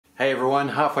Hey everyone,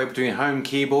 halfway between home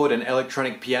keyboard and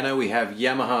electronic piano we have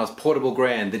Yamaha's Portable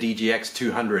Grand, the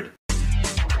DGX-200.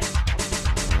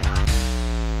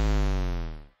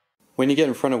 When you get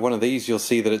in front of one of these you'll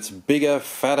see that it's bigger,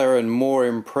 fatter and more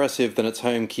impressive than its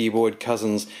home keyboard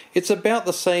cousins. It's about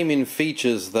the same in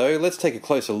features though. Let's take a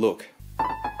closer look.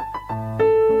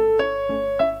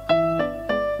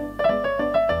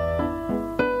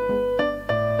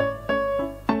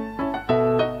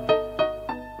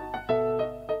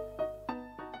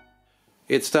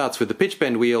 It starts with the pitch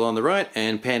bend wheel on the right,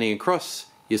 and panning across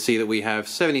you see that we have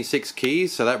 76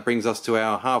 keys, so that brings us to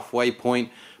our halfway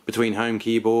point between home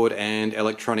keyboard and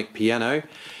electronic piano.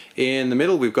 In the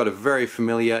middle we've got a very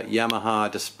familiar Yamaha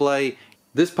display.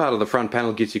 This part of the front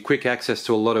panel gives you quick access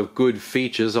to a lot of good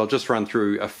features. I'll just run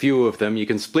through a few of them. You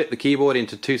can split the keyboard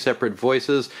into two separate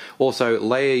voices, also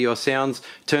layer your sounds,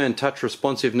 turn touch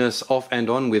responsiveness off and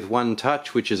on with one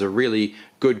touch, which is a really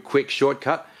good quick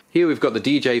shortcut. Here we've got the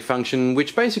DJ function,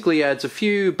 which basically adds a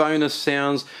few bonus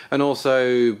sounds and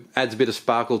also adds a bit of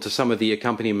sparkle to some of the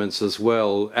accompaniments as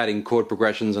well, adding chord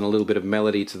progressions and a little bit of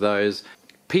melody to those.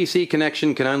 PC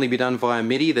connection can only be done via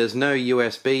MIDI, there's no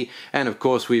USB, and of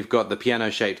course we've got the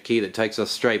piano-shaped key that takes us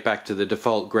straight back to the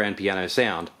default grand piano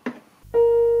sound.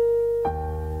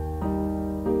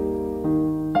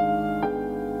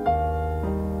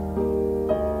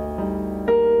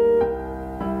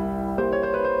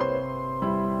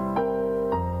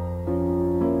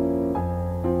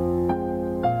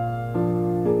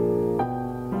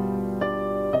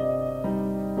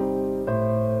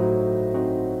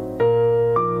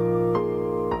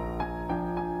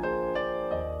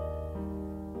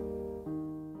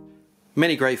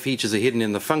 Many great features are hidden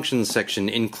in the functions section,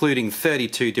 including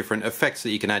 32 different effects that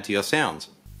you can add to your sounds.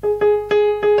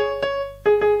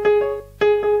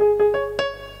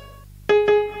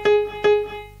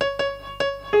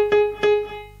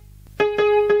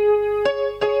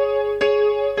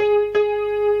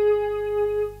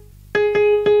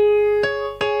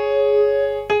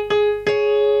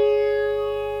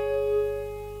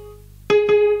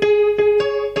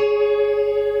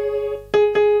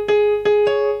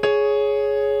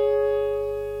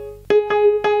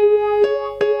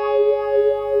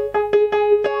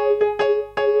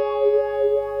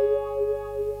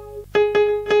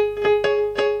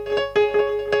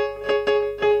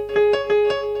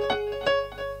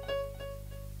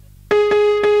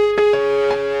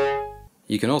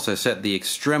 You can also set the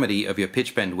extremity of your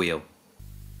pitch bend wheel.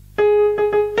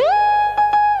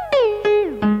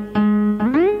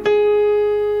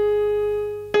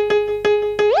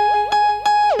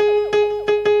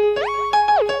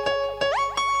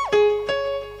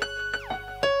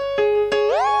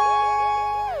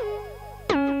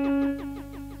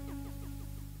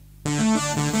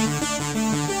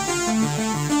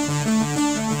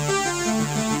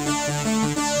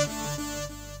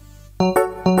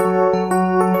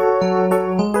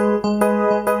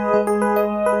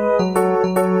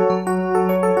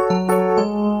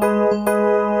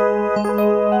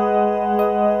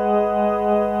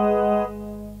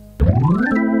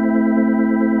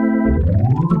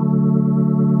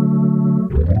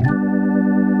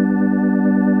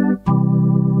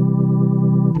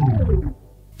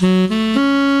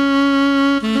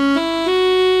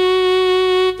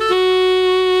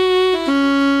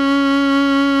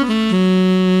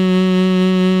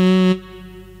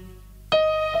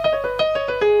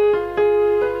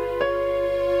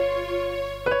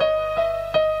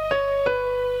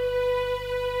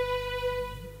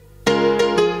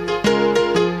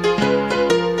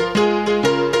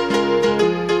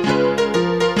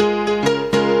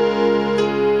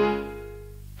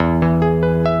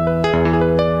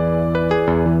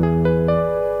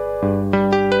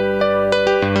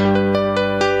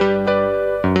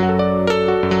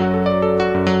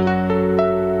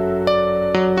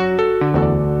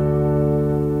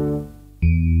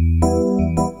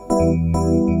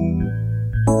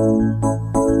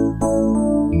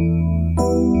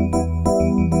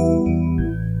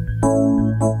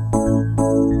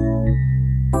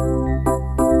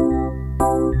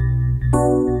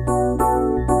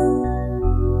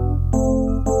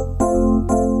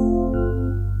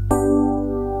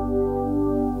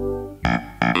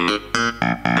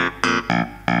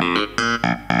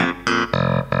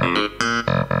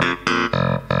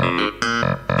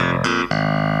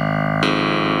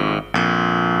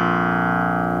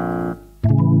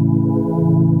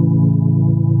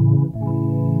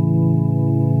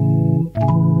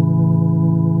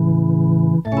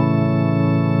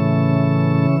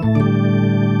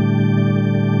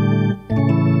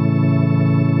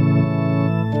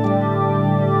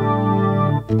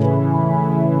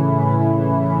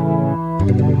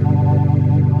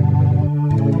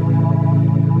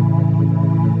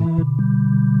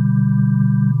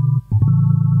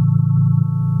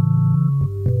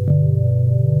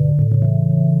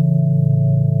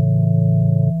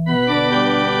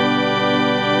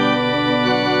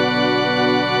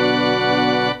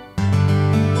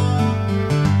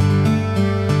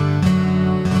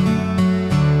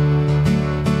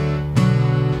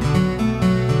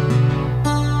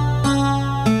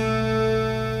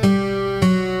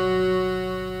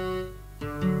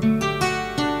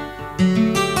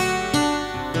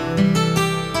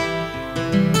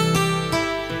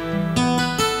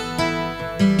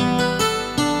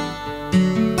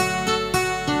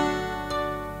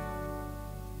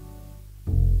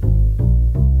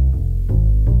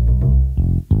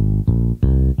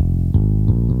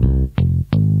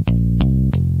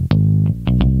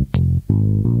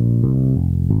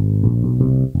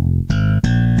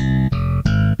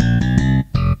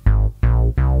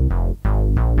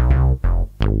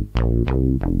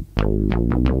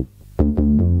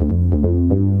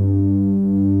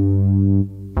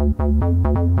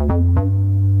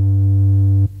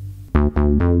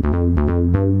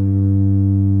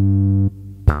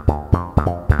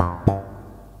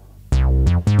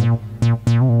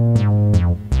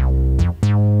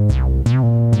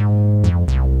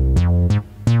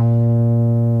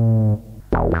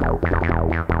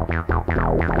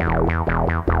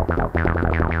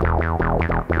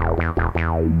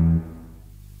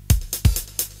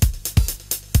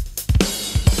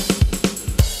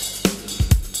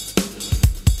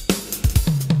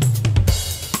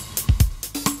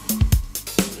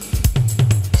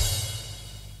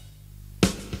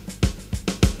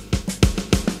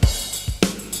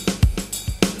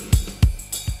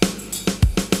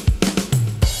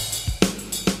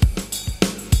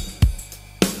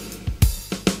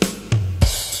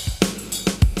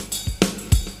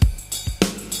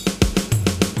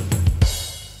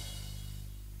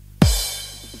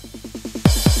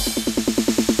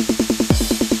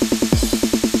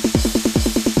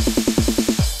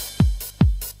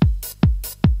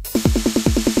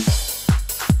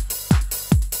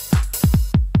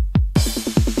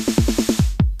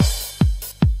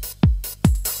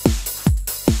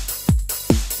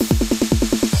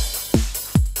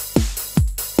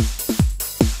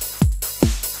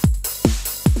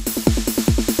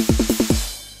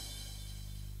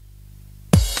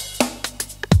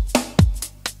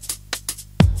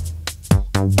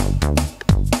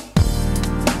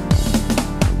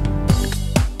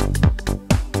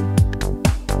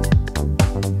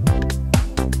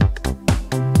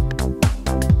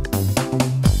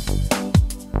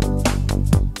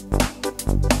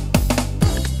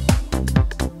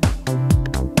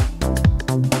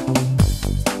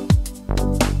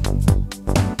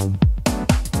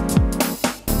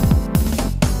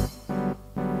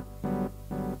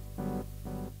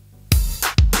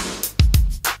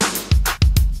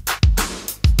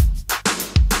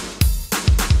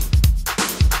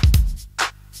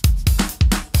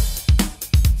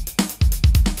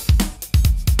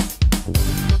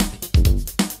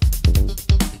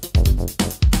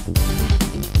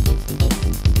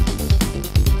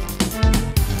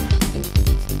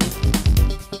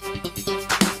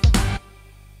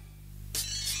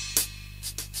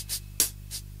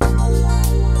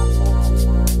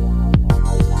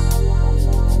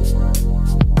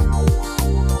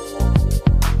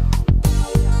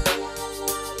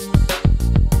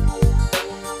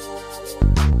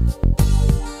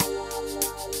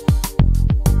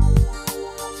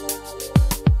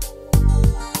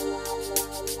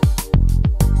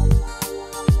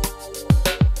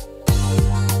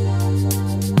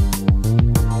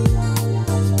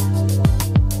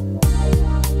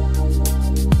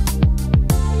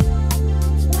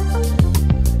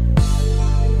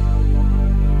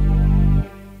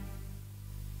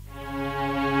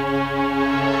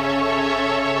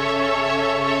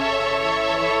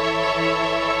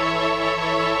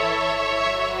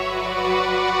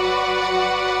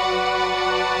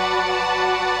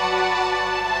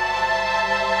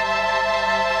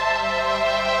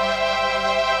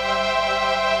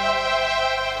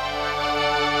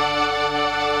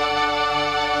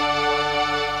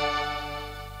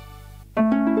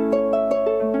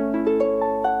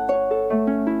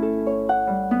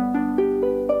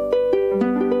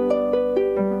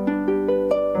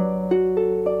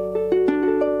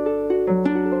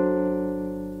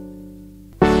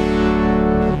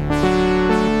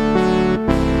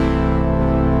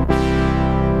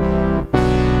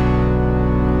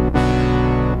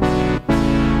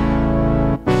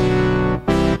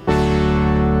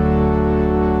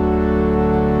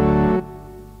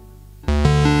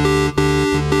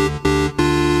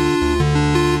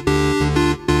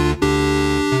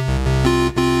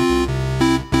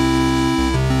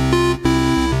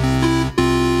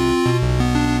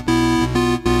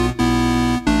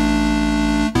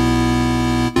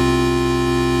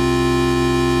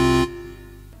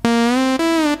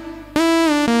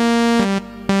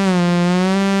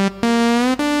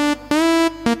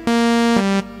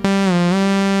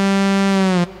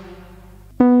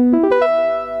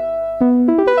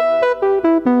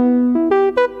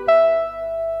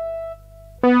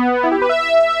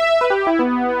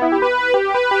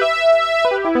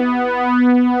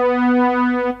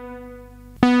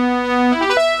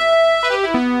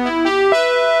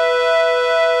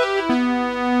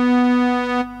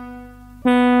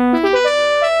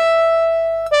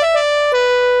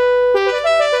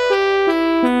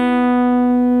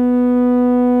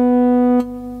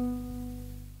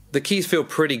 The keys feel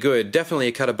pretty good, definitely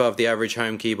a cut above the average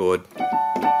home keyboard.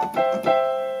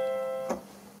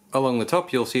 Along the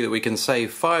top you'll see that we can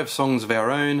save 5 songs of our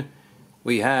own.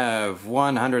 We have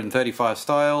 135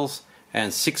 styles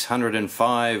and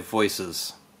 605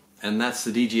 voices. And that's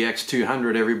the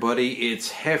DGX-200, everybody.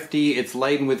 It's hefty, it's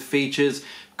laden with features.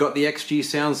 Got the XG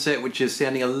sound set, which is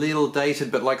sounding a little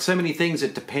dated, but like so many things,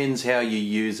 it depends how you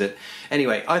use it.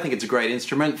 Anyway, I think it's a great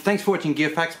instrument. Thanks for watching Gear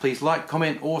Facts. Please like,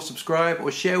 comment, or subscribe, or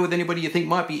share with anybody you think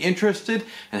might be interested,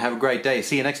 and have a great day.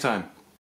 See you next time.